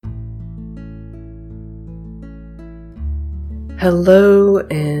Hello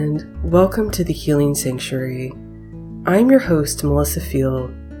and welcome to the Healing Sanctuary. I'm your host, Melissa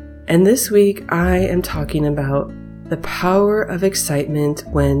Field, and this week I am talking about the power of excitement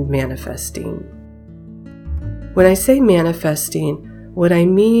when manifesting. When I say manifesting, what I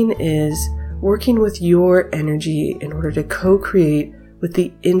mean is working with your energy in order to co-create with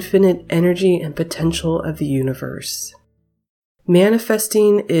the infinite energy and potential of the universe.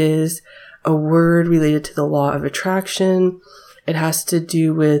 Manifesting is a word related to the law of attraction. It has to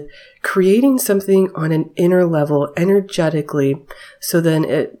do with creating something on an inner level energetically, so then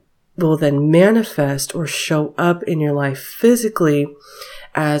it will then manifest or show up in your life physically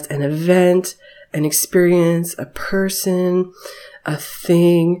as an event, an experience, a person, a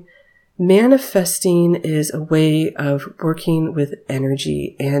thing. Manifesting is a way of working with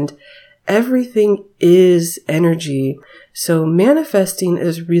energy, and everything is energy. So manifesting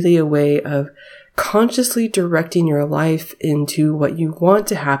is really a way of consciously directing your life into what you want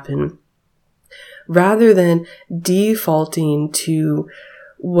to happen rather than defaulting to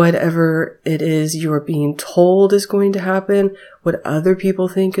whatever it is you're being told is going to happen, what other people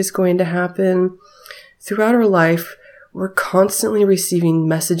think is going to happen. Throughout our life, we're constantly receiving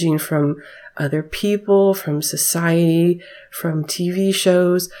messaging from other people, from society, from TV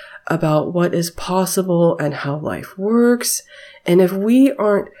shows about what is possible and how life works. And if we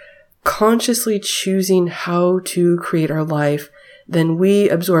aren't consciously choosing how to create our life, then we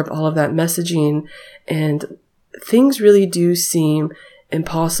absorb all of that messaging, and things really do seem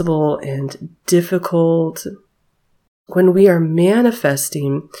impossible and difficult. When we are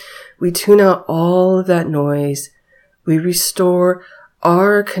manifesting, we tune out all of that noise. We restore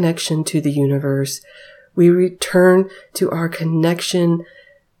our connection to the universe. We return to our connection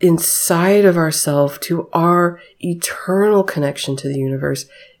inside of ourselves, to our eternal connection to the universe.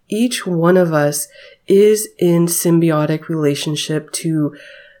 Each one of us is in symbiotic relationship to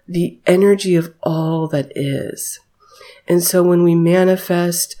the energy of all that is. And so when we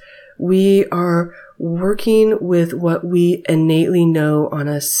manifest, we are working with what we innately know on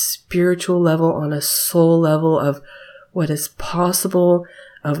a spiritual level, on a soul level of what is possible,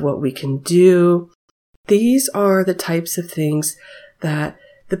 of what we can do. These are the types of things that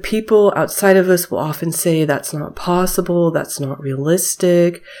the people outside of us will often say that's not possible, that's not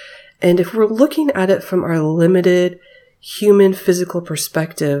realistic. And if we're looking at it from our limited human physical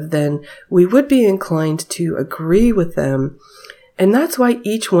perspective, then we would be inclined to agree with them. And that's why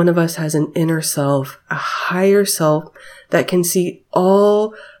each one of us has an inner self, a higher self that can see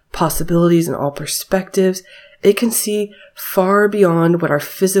all possibilities and all perspectives. It can see far beyond what our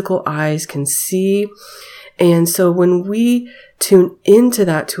physical eyes can see. And so when we tune into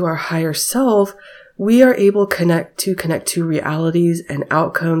that, to our higher self, we are able to connect to realities and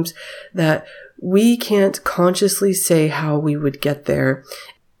outcomes that we can't consciously say how we would get there.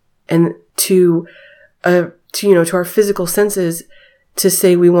 And to our physical senses, to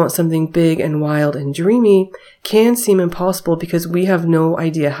say we want something big and wild and dreamy can seem impossible because we have no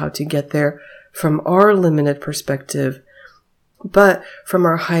idea how to get there from our limited perspective. But from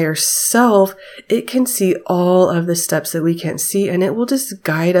our higher self, it can see all of the steps that we can't see, and it will just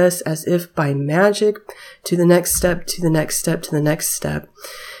guide us as if by magic to the next step, to the next step, to the next step.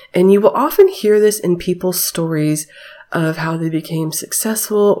 And you will often hear this in people's stories of how they became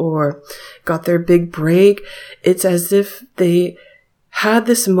successful or got their big break. It's as if they had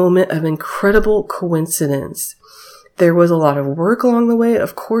this moment of incredible coincidence. There was a lot of work along the way.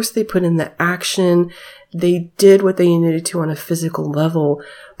 Of course, they put in the action. They did what they needed to on a physical level,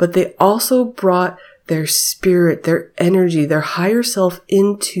 but they also brought their spirit, their energy, their higher self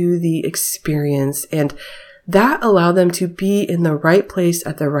into the experience, and that allowed them to be in the right place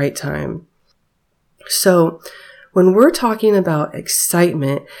at the right time. So when we're talking about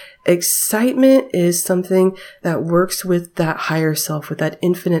excitement is something that works with that higher self, with that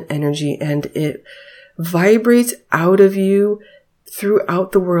infinite energy, and it vibrates out of you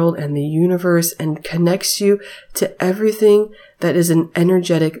throughout the world and the universe and connects you to everything that is an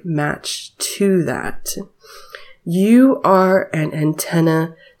energetic match to that. You are an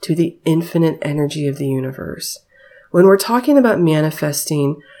antenna to the infinite energy of the universe. When we're talking about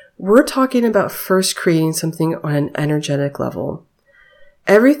manifesting, we're talking about first creating something on an energetic level.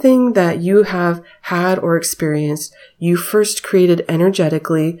 Everything that you have had or experienced, you first created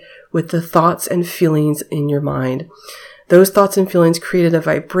energetically with the thoughts and feelings in your mind. Those thoughts and feelings created a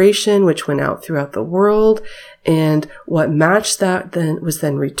vibration which went out throughout the world, and what matched that was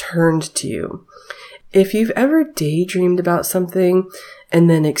then returned to you. If you've ever daydreamed about something and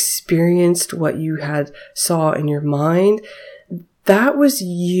then experienced what you had saw in your mind, That was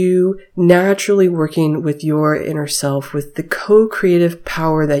you naturally working with your inner self, with the co-creative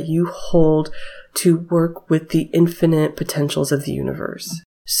power that you hold to work with the infinite potentials of the universe.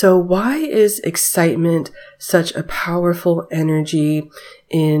 So why is excitement such a powerful energy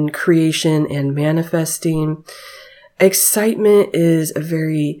in creation and manifesting? Excitement is a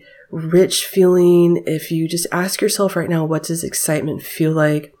very rich feeling. If you just ask yourself right now, what does excitement feel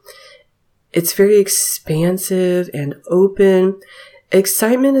like? It's very expansive and open.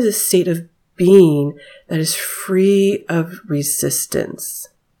 Excitement is a state of being that is free of resistance.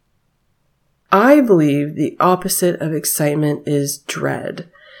 I believe the opposite of excitement is dread.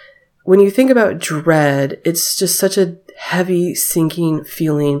 When you think about dread, it's just such a heavy, sinking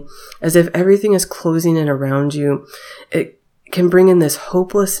feeling, as if everything is closing in around you. It can bring in this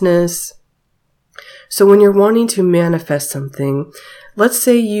hopelessness. So when you're wanting to manifest something, let's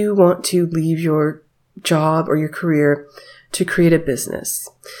say you want to leave your job or your career to create a business,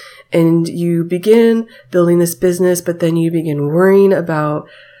 and you begin building this business, but then you begin worrying about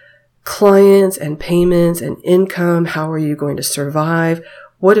clients and payments and income. How are you going to survive?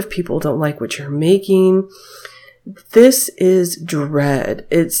 What if people don't like what you're making? This is dread.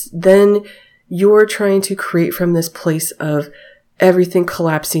 It's then you're trying to create from this place of everything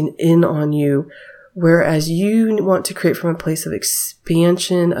collapsing in on you, whereas you want to create from a place of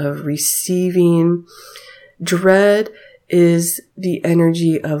expansion, of receiving. Dread is the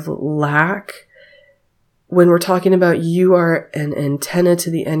energy of lack. When we're talking about you are an antenna to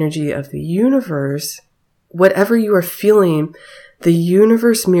the energy of the universe, whatever you are feeling, the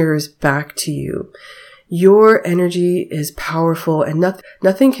universe mirrors back to you. Your energy is powerful, and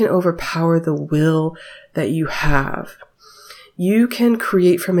nothing can overpower the will that you have. You can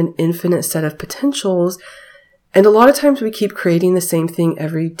create from an infinite set of potentials, and a lot of times we keep creating the same thing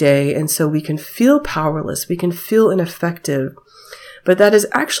every day, and so we can feel powerless, we can feel ineffective. But that is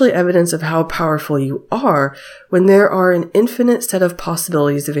actually evidence of how powerful you are when there are an infinite set of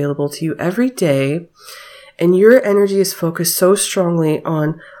possibilities available to you every day, and your energy is focused so strongly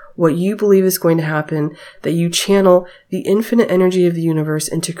on what you believe is going to happen that you channel the infinite energy of the universe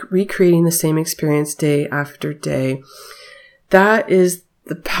into recreating the same experience day after day. That is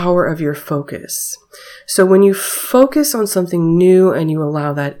the power of your focus. So when you focus on something new and you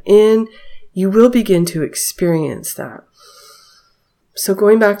allow that in, you will begin to experience that. So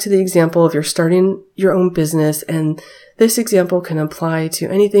going back to the example of you're starting your own business, and this example can apply to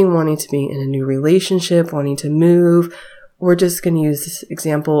anything wanting to be in a new relationship, wanting to move. We're just going to use this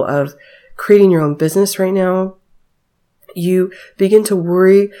example of creating your own business right now. You begin to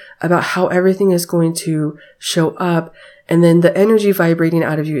worry about how everything is going to show up, and then the energy vibrating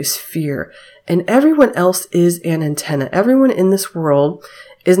out of you is fear. And everyone else is an antenna. Everyone in this world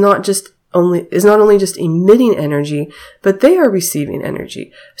is not only just emitting energy, but they are receiving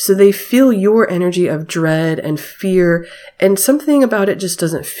energy. So they feel your energy of dread and fear, and something about it just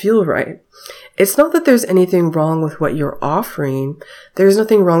doesn't feel right. It's not that there's anything wrong with what you're offering. There's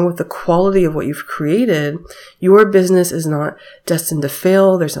nothing wrong with the quality of what you've created. Your business is not destined to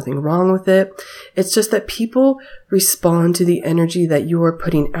fail. There's nothing wrong with it. It's just that people respond to the energy that you are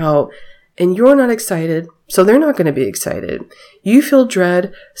putting out, and you're not excited, so they're not going to be excited. You feel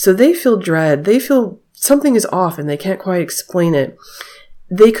dread, so they feel dread. They feel something is off and they can't quite explain it.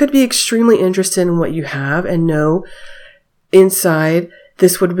 They could be extremely interested in what you have and know inside,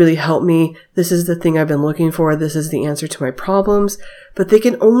 this would really help me. This is the thing I've been looking for. This is the answer to my problems. But they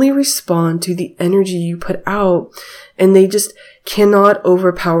can only respond to the energy you put out, and they just cannot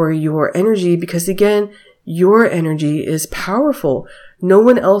overpower your energy because, again, your energy is powerful. No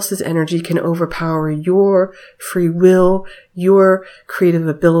one else's energy can overpower your free will, your creative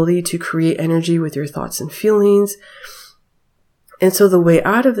ability to create energy with your thoughts and feelings. And so the way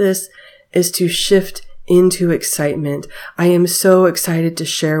out of this is to shift into excitement. I am so excited to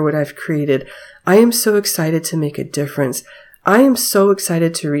share what I've created. I am so excited to make a difference. I am so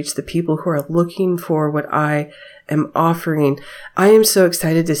excited to reach the people who are looking for what I am offering. I am so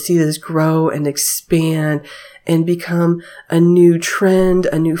excited to see this grow and expand and become a new trend,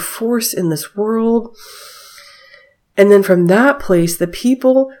 a new force in this world. And then from that place, the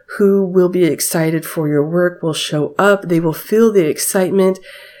people who will be excited for your work will show up. They will feel the excitement.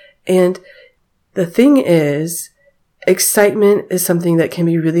 And the thing is, excitement is something that can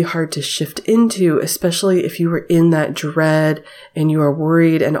be really hard to shift into, especially if you were in that dread and you are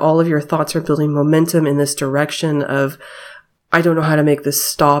worried and all of your thoughts are building momentum in this direction of, I don't know how to make this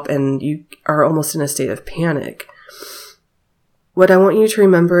stop, and you are almost in a state of panic. What I want you to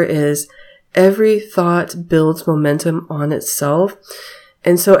remember is every thought builds momentum on itself.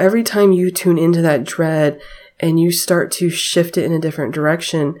 And so every time you tune into that dread and you start to shift it in a different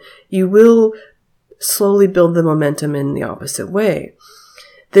direction, you will slowly build the momentum in the opposite way.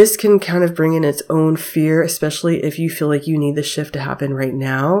 This can kind of bring in its own fear, especially if you feel like you need the shift to happen right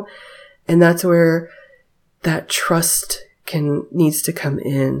now. And that's where that trust needs to come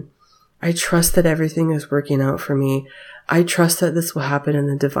in. I trust that everything is working out for me. I trust that this will happen in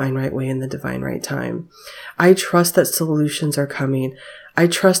the divine right way in the divine right time. I trust that solutions are coming. I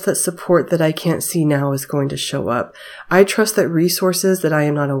trust that support that I can't see now is going to show up. I trust that resources that I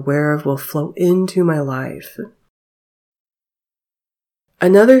am not aware of will flow into my life.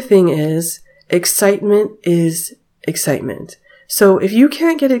 Another thing is, excitement is excitement. So if you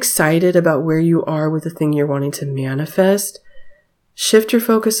can't get excited about where you are with the thing you're wanting to manifest, shift your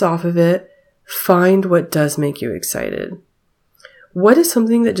focus off of it. Find what does make you excited. What is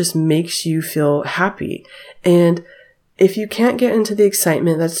something that just makes you feel happy? And if you can't get into the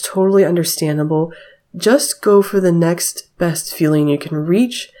excitement, that's totally understandable. Just go for the next best feeling you can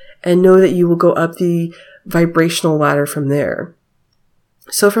reach and know that you will go up the vibrational ladder from there.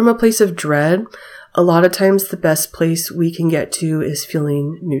 So from a place of dread, a lot of times the best place we can get to is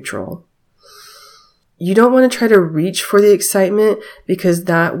feeling neutral. You don't want to try to reach for the excitement because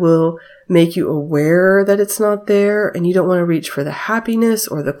that will make you aware that it's not there, and you don't want to reach for the happiness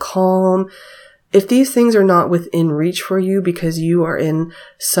or the calm. If these things are not within reach for you because you are in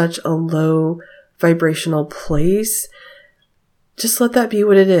such a low vibrational place, just let that be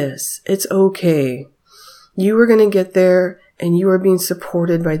what it is. It's okay. You are going to get there, and you are being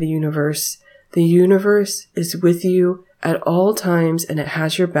supported by the universe. The universe is with you at all times, and it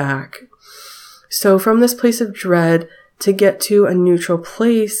has your back. So from this place of dread, to get to a neutral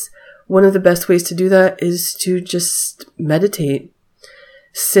place, one of the best ways to do that is to just meditate.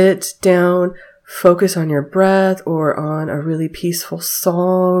 Sit down, focus on your breath or on a really peaceful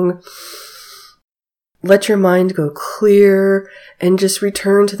song. Let your mind go clear and just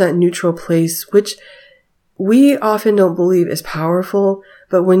return to that neutral place, which we often don't believe is powerful.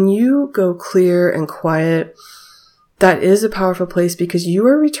 But when you go clear and quiet, that is a powerful place because you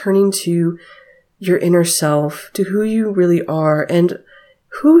are returning to your inner self, to who you really are. And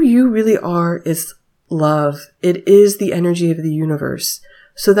who you really are is love. It is the energy of the universe.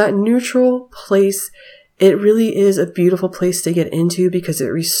 So that neutral place, it really is a beautiful place to get into because it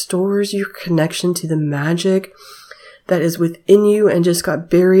restores your connection to the magic that is within you and just got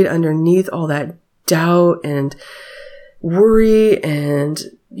buried underneath all that doubt and worry and,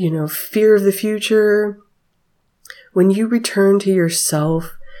 fear of the future. When you return to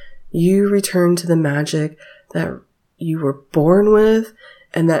yourself, you return to the magic that you were born with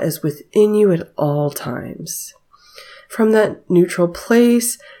and that is within you at all times. From that neutral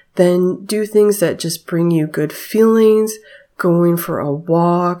place, then do things that just bring you good feelings, going for a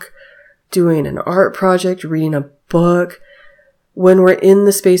walk, doing an art project, reading a book. When we're in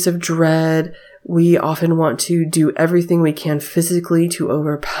the space of dread, we often want to do everything we can physically to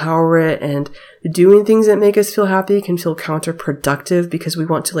overpower it, and doing things that make us feel happy can feel counterproductive because we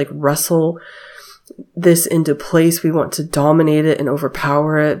want to wrestle this into place. We want to dominate it and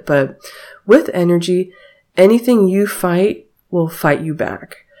overpower it. But with energy, anything you fight will fight you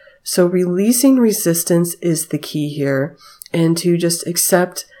back. So releasing resistance is the key here, and to just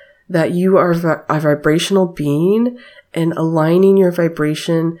accept that you are a vibrational being, and aligning your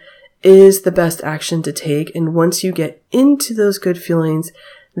vibration is the best action to take. And once you get into those good feelings,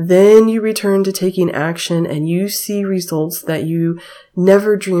 then you return to taking action and you see results that you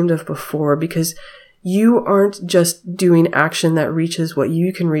never dreamed of before, because you aren't just doing action that reaches what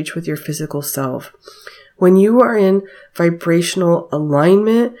you can reach with your physical self. When you are in vibrational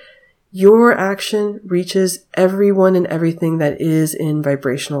alignment, your action reaches everyone and everything that is in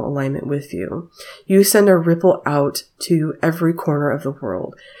vibrational alignment with you. You send a ripple out to every corner of the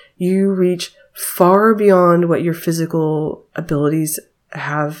world. You reach far beyond what your physical abilities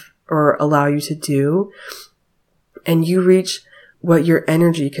have or allow you to do, and you reach what your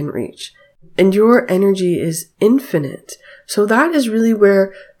energy can reach. And your energy is infinite. So that is really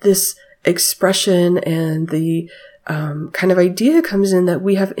where this expression and the kind of idea comes in, that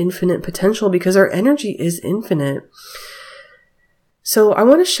we have infinite potential because our energy is infinite. So I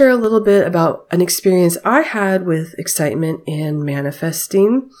want to share a little bit about an experience I had with excitement and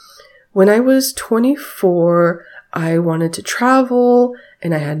manifesting. When I was 24, I wanted to travel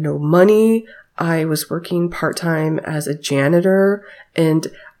and I had no money. I was working part-time as a janitor, and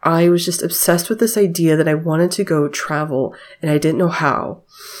I was just obsessed with this idea that I wanted to go travel and I didn't know how.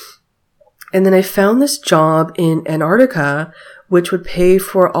 And then I found this job in Antarctica which would pay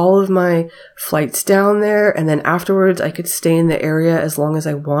for all of my flights down there. And then afterwards, I could stay in the area as long as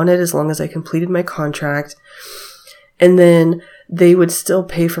I wanted, as long as I completed my contract. And then they would still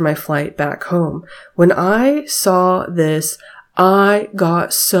pay for my flight back home. When I saw this, I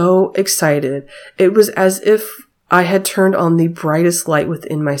got so excited. It was as if I had turned on the brightest light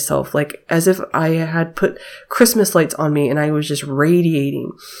within myself, like as if I had put Christmas lights on me and I was just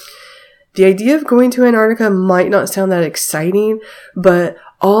radiating. The idea of going to Antarctica might not sound that exciting, but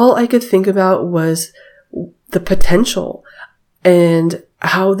all I could think about was the potential and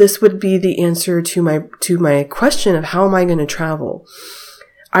how this would be the answer to my question of how am I going to travel.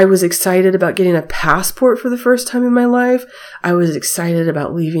 I was excited about getting a passport for the first time in my life. I was excited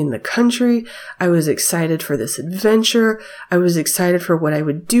about leaving the country. I was excited for this adventure. I was excited for what I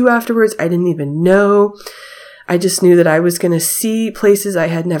would do afterwards. I didn't even know. I just knew that I was going to see places I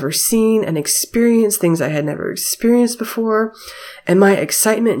had never seen and experience things I had never experienced before. And my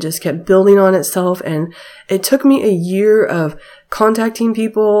excitement just kept building on itself. And it took me a year of contacting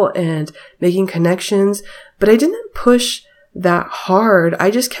people and making connections, but I didn't push that hard.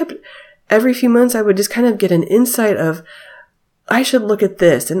 I just kept, every few months, I would just kind of get an insight of, I should look at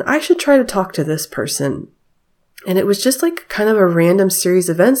this and I should try to talk to this person. And it was just like kind of a random series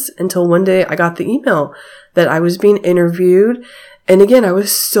of events until one day I got the email that I was being interviewed. And again, I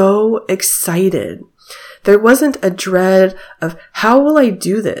was so excited. There wasn't a dread of how will I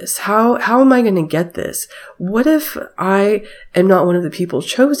do this? How am I going to get this? What if I am not one of the people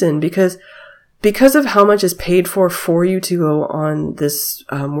chosen? Because of how much is paid for you to go on this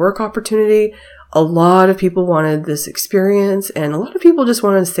work opportunity, a lot of people wanted this experience, and a lot of people just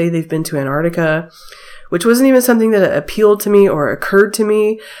wanted to say they've been to Antarctica, which wasn't even something that appealed to me or occurred to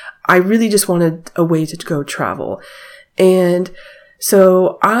me. I really just wanted a way to go travel. And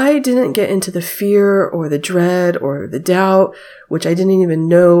so I didn't get into the fear or the dread or the doubt, which I didn't even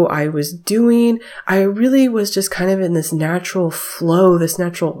know I was doing. I really was just kind of in this natural flow, this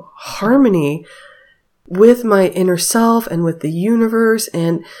natural harmony with my inner self and with the universe.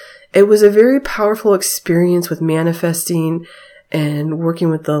 And it was a very powerful experience with manifesting and working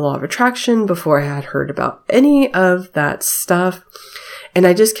with the law of attraction before I had heard about any of that stuff. And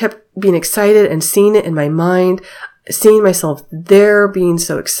I just kept being excited and seeing it in my mind, seeing myself there, being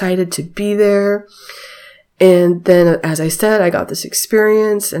so excited to be there. And then, as I said, I got this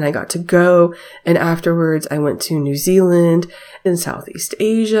experience and I got to go. And afterwards, I went to New Zealand and Southeast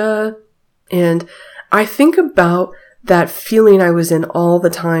Asia. And I think about that feeling I was in all the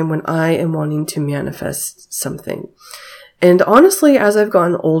time when I am wanting to manifest something. And honestly, as I've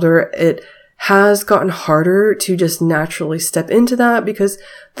gotten older, it has gotten harder to just naturally step into that, because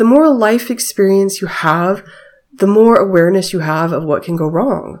the more life experience you have, the more awareness you have of what can go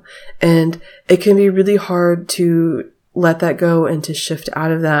wrong. And it can be really hard to let that go and to shift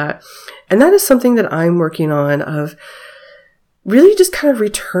out of that. And that is something that I'm working on, of really just kind of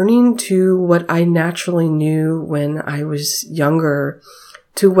returning to what I naturally knew when I was younger,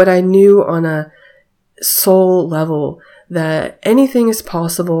 to what I knew on a soul level, that anything is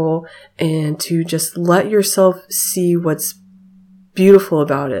possible, and to just let yourself see what's beautiful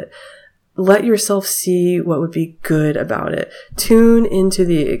about it. Let yourself see what would be good about it. Tune into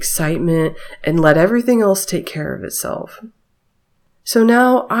the excitement and let everything else take care of itself. So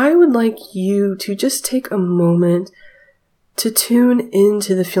now I would like you to just take a moment to tune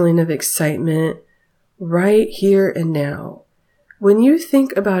into the feeling of excitement right here and now. When you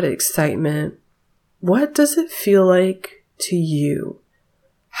think about excitement, what does it feel like to you?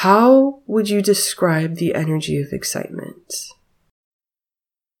 How would you describe the energy of excitement?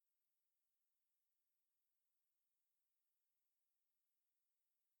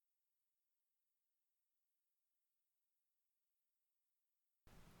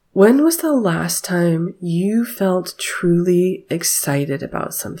 When was the last time you felt truly excited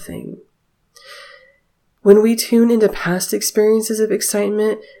about something? When we tune into past experiences of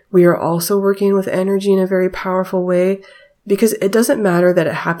excitement, we are also working with energy in a very powerful way, because it doesn't matter that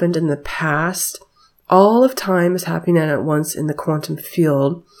it happened in the past. All of time is happening at once in the quantum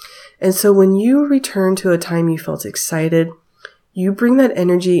field. And so when you return to a time you felt excited, you bring that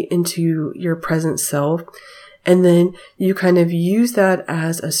energy into your present self, and then you kind of use that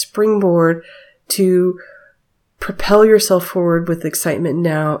as a springboard to propel yourself forward with excitement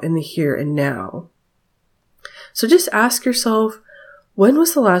now in the here and now. So just ask yourself, when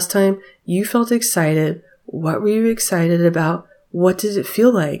was the last time you felt excited? What were you excited about? What did it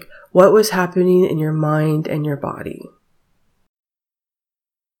feel like? What was happening in your mind and your body?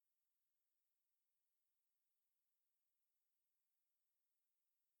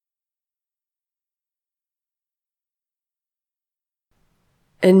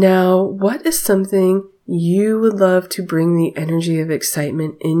 And now, what is something you would love to bring the energy of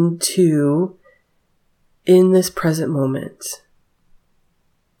excitement into in this present moment?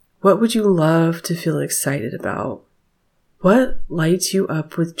 What would you love to feel excited about? What lights you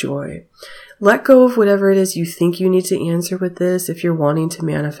up with joy? Let go of whatever it is you think you need to answer with this. If you're wanting to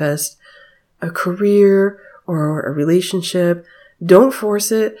manifest a career or a relationship, don't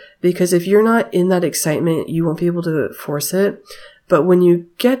force it, because if you're not in that excitement, you won't be able to force it. But when you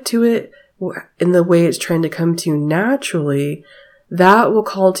get to it in the way it's trying to come to you naturally, that will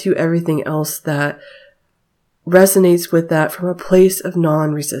call to everything else that resonates with that from a place of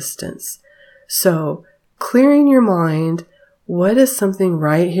non-resistance. So, clearing your mind, what is something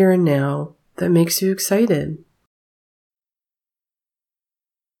right here and now that makes you excited?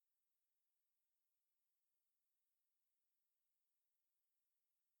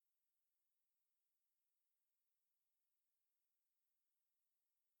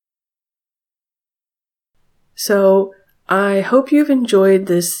 So, I hope you've enjoyed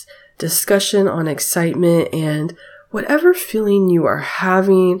this discussion on excitement, and whatever feeling you are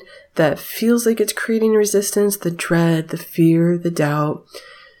having that feels like it's creating resistance, the dread, the fear, the doubt,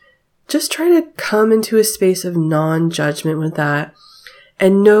 just try to come into a space of non-judgment with that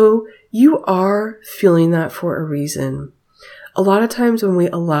and know you are feeling that for a reason. A lot of times when we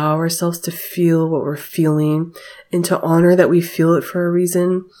allow ourselves to feel what we're feeling and to honor that we feel it for a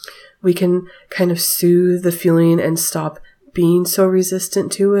reason, we can kind of soothe the feeling and stop being so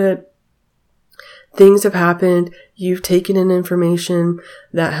resistant to it. Things have happened. You've taken in information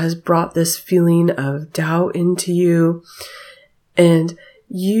that has brought this feeling of doubt into you, and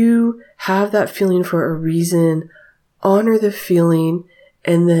you have that feeling for a reason. Honor the feeling,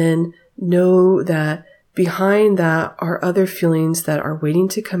 and then know that behind that are other feelings that are waiting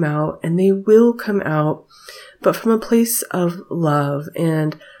to come out, and they will come out, but from a place of love,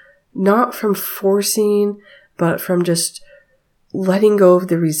 and not from forcing, but from just letting go of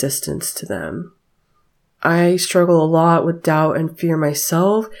the resistance to them. I struggle a lot with doubt and fear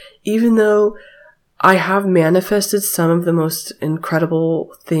myself, even though I have manifested some of the most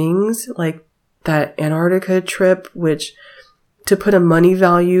incredible things, like that Antarctica trip, which, to put a money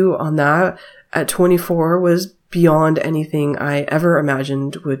value on that at 24, was beyond anything I ever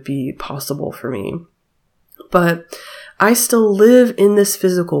imagined would be possible for me. But I still live in this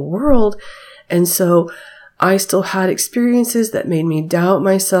physical world, and so I still had experiences that made me doubt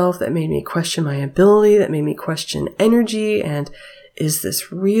myself, that made me question my ability, that made me question energy, and is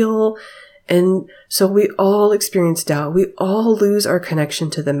this real? And so we all experience doubt. We all lose our connection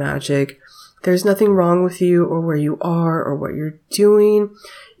to the magic. There's nothing wrong with you or where you are or what you're doing.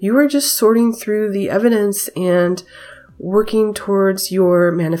 You are just sorting through the evidence and working towards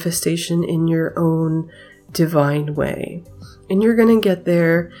your manifestation in your own divine way. And you're going to get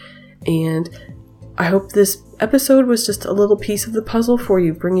there. And I hope this episode was just a little piece of the puzzle for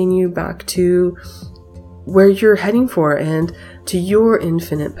you, bringing you back to where you're heading for and to your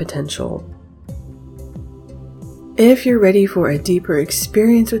infinite potential. If you're ready for a deeper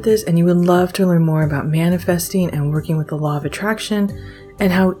experience with this and you would love to learn more about manifesting and working with the law of attraction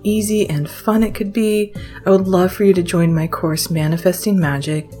and how easy and fun it could be, I would love for you to join my course, Manifesting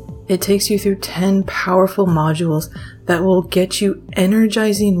Magic. It takes you through 10 powerful modules that will get you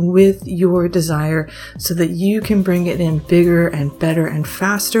energizing with your desire so that you can bring it in bigger and better and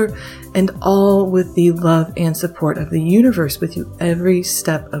faster, and all with the love and support of the universe with you every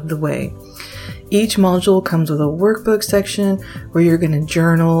step of the way. Each module comes with a workbook section where you're going to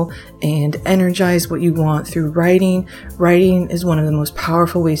journal and energize what you want through writing. Writing is one of the most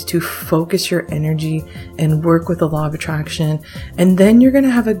powerful ways to focus your energy and work with the law of attraction. And then you're going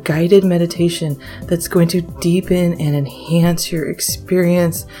to have a guided meditation that's going to deepen and enhance your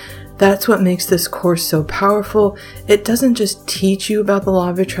experience. That's what makes this course so powerful. It doesn't just teach you about the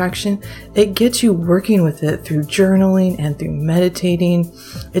law of attraction, it gets you working with it through journaling and through meditating.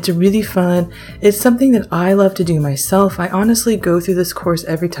 It's really fun. It's something that I love to do myself. I honestly go through this course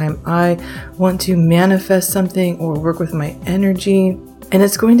every time I want to manifest something or work with my energy. And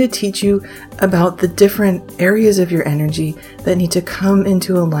it's going to teach you about the different areas of your energy that need to come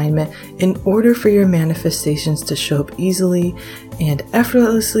into alignment in order for your manifestations to show up easily and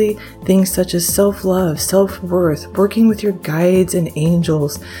effortlessly. Things such as self-love, self-worth, working with your guides and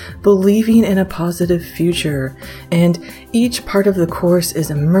angels, believing in a positive future. And each part of the course is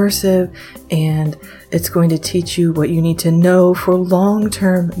immersive, and it's going to teach you what you need to know for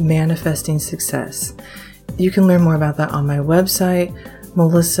long-term manifesting success. You can learn more about that on my website,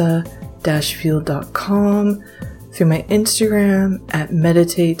 melissa-field.com. through my Instagram at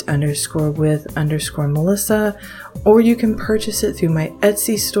meditate_with_Melissa, or you can purchase it through my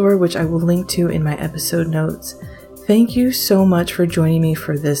Etsy store, which I will link to in my episode notes. Thank you so much for joining me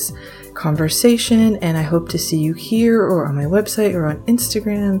for this conversation, and I hope to see you here or on my website or on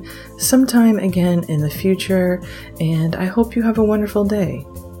Instagram sometime again in the future, and I hope you have a wonderful day.